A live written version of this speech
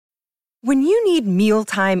When you need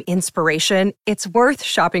mealtime inspiration, it's worth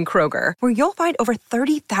shopping Kroger, where you'll find over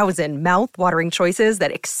 30,000 mouth-watering choices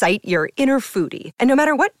that excite your inner foodie. And no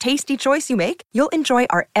matter what tasty choice you make, you'll enjoy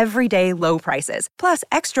our everyday low prices, plus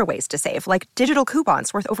extra ways to save, like digital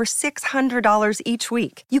coupons worth over $600 each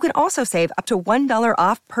week. You can also save up to $1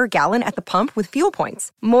 off per gallon at the pump with fuel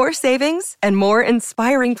points. More savings and more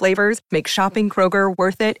inspiring flavors make shopping Kroger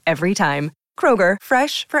worth it every time. Kroger,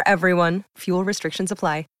 fresh for everyone. Fuel restrictions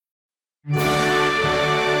apply.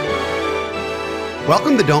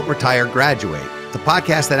 Welcome to Don't Retire, Graduate, the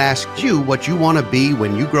podcast that asks you what you want to be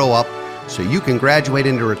when you grow up so you can graduate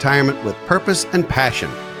into retirement with purpose and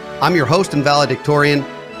passion. I'm your host and valedictorian,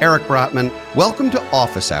 Eric Brotman. Welcome to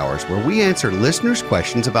Office Hours, where we answer listeners'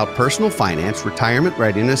 questions about personal finance, retirement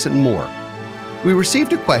readiness, and more. We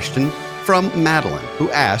received a question from Madeline,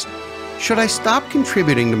 who asked, should I stop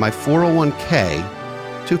contributing to my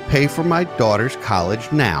 401k to pay for my daughter's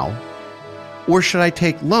college now? Or should I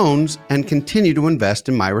take loans and continue to invest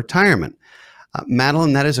in my retirement?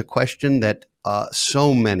 Madeline, that is a question that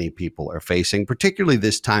so many people are facing, particularly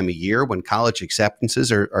this time of year when college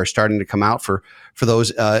acceptances are starting to come out for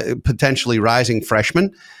those potentially rising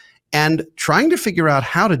freshmen. And trying to figure out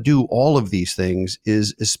how to do all of these things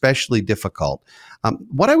is especially difficult.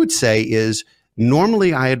 What I would say is,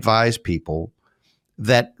 normally I advise people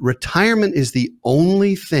that retirement is the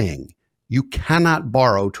only thing you cannot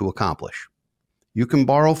borrow to accomplish. You can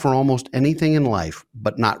borrow for almost anything in life,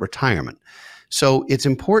 but not retirement. So it's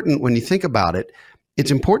important, when you think about it,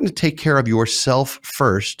 it's important to take care of yourself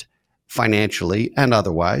first, financially and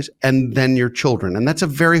otherwise, and then your children. And that's a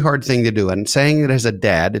very hard thing to do. And saying it as a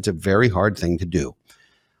dad, it's a very hard thing to do.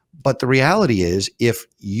 But the reality is, if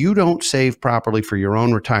you don't save properly for your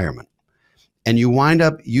own retirement, and you wind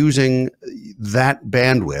up using that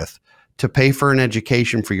bandwidth to pay for an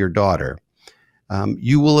education for your daughter,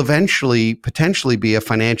 you will eventually potentially be a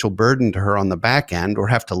financial burden to her on the back end, or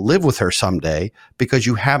have to live with her someday because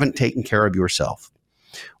you haven't taken care of yourself.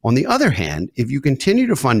 On the other hand, if you continue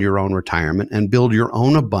to fund your own retirement and build your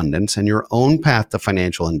own abundance and your own path to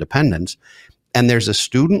financial independence, and there's a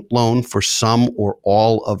student loan for some or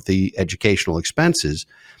all of the educational expenses,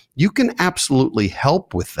 you can absolutely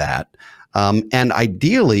help with that. And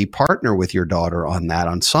ideally partner with your daughter on that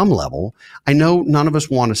on some level. I know none of us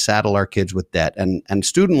want to saddle our kids with debt, and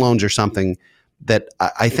student loans are something that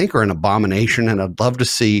I think are an abomination, and I'd love to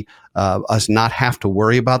see us not have to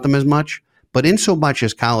worry about them as much. But in so much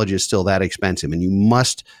as college is still that expensive and you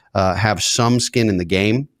must have some skin in the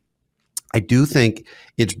game, I do think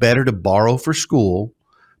it's better to borrow for school,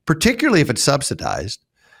 particularly if it's subsidized.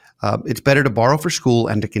 It's better to borrow for school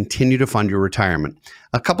and to continue to fund your retirement.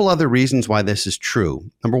 A couple other reasons why this is true.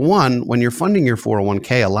 Number one, when you're funding your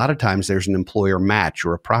 401k, a lot of times there's an employer match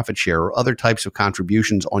or a profit share or other types of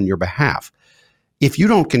contributions on your behalf. If you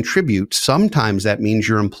don't contribute, sometimes that means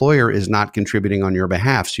your employer is not contributing on your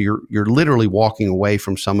behalf. So you're literally walking away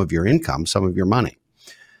from some of your income, some of your money.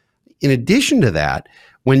 In addition to that,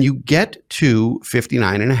 when you get to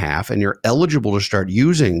 59 and a half and you're eligible to start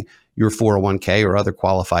using your 401k or other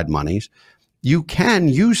qualified monies, you can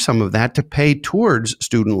use some of that to pay towards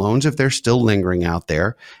student loans if they're still lingering out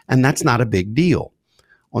there, and that's not a big deal.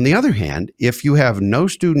 On the other hand, if you have no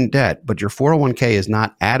student debt, but your 401k is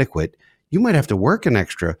not adequate, you might have to work an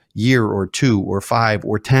extra year or 2 or 5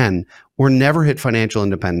 or 10 or never hit financial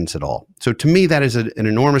independence at all. So to me, that is an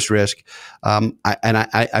enormous risk.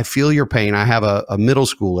 I feel your pain. I have a middle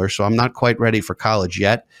schooler, so I'm not quite ready for college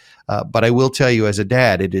yet. But I will tell you, as a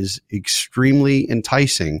dad, it is extremely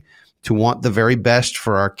enticing to want the very best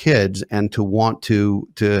for our kids and to want to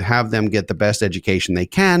have them get the best education they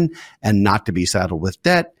can and not to be saddled with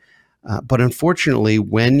debt. But unfortunately,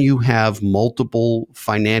 when you have multiple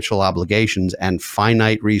financial obligations and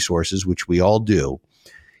finite resources, which we all do,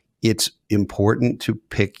 it's important to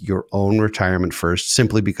pick your own retirement first,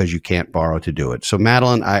 simply because you can't borrow to do it. So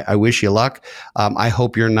Madeline, I wish you luck. I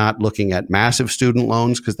hope you're not looking at massive student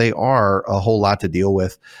loans, because they are a whole lot to deal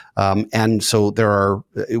with. And so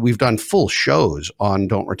we've done full shows on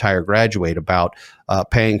Don't Retire, Graduate about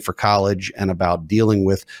paying for college and about dealing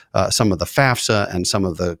with some of the FAFSA and some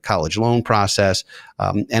of the college loan process.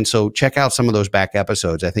 And so check out some of those back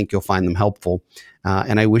episodes. I think you'll find them helpful.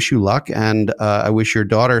 And I wish you luck, and I wish your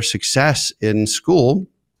daughter success in school.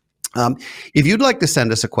 If you'd like to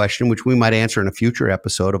send us a question, which we might answer in a future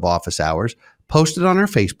episode of Office Hours, post it on our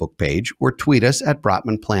Facebook page or tweet us at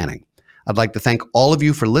Brotman Planning. I'd like to thank all of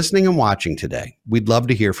you for listening and watching today. We'd love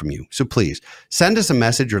to hear from you. So please send us a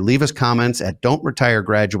message or leave us comments at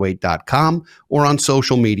don'tretiregraduate.com or on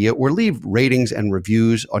social media, or leave ratings and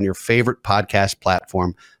reviews on your favorite podcast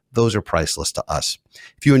platform. those are priceless to us.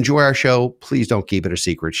 If you enjoy our show, please don't keep it a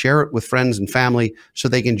secret. Share it with friends and family so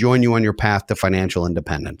they can join you on your path to financial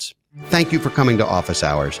independence. Thank you for coming to Office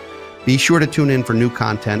Hours. Be sure to tune in for new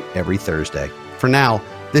content every Thursday. For now,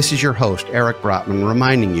 this is your host, Eric Brotman,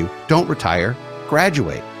 reminding you, don't retire,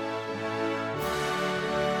 graduate.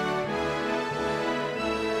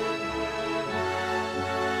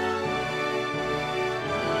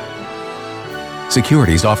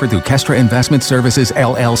 Securities offered through Kestra Investment Services,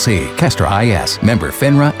 LLC. Kestra IS. Member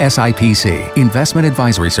FINRA SIPC. Investment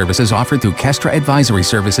advisory services offered through Kestra Advisory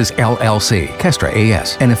Services, LLC. Kestra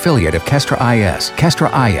AS. An affiliate of Kestra IS. Kestra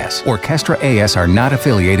IS or Kestra AS are not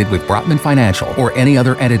affiliated with Brotman Financial or any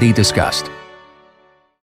other entity discussed.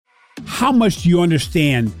 How much do you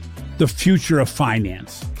understand the future of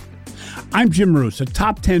finance? I'm Jim Roos, a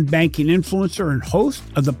top 10 banking influencer and host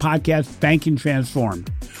of the podcast Banking Transformed,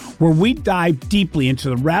 where we dive deeply into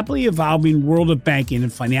the rapidly evolving world of banking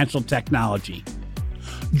and financial technology.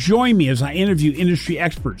 Join me as I interview industry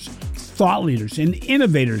experts, thought leaders, and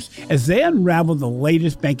innovators as they unravel the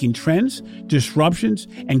latest banking trends, disruptions,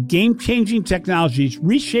 and game-changing technologies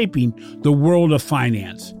reshaping the world of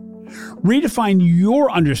finance. Redefine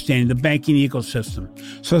your understanding of the banking ecosystem.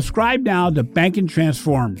 Subscribe now to Banking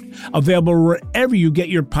Transformed, available wherever you get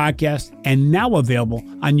your podcast and now available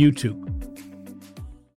on YouTube.